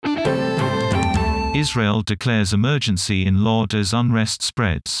Israel declares emergency in Lod as unrest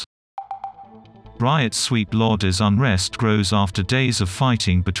spreads. Riots sweep Lod as unrest grows after days of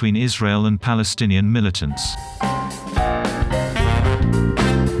fighting between Israel and Palestinian militants.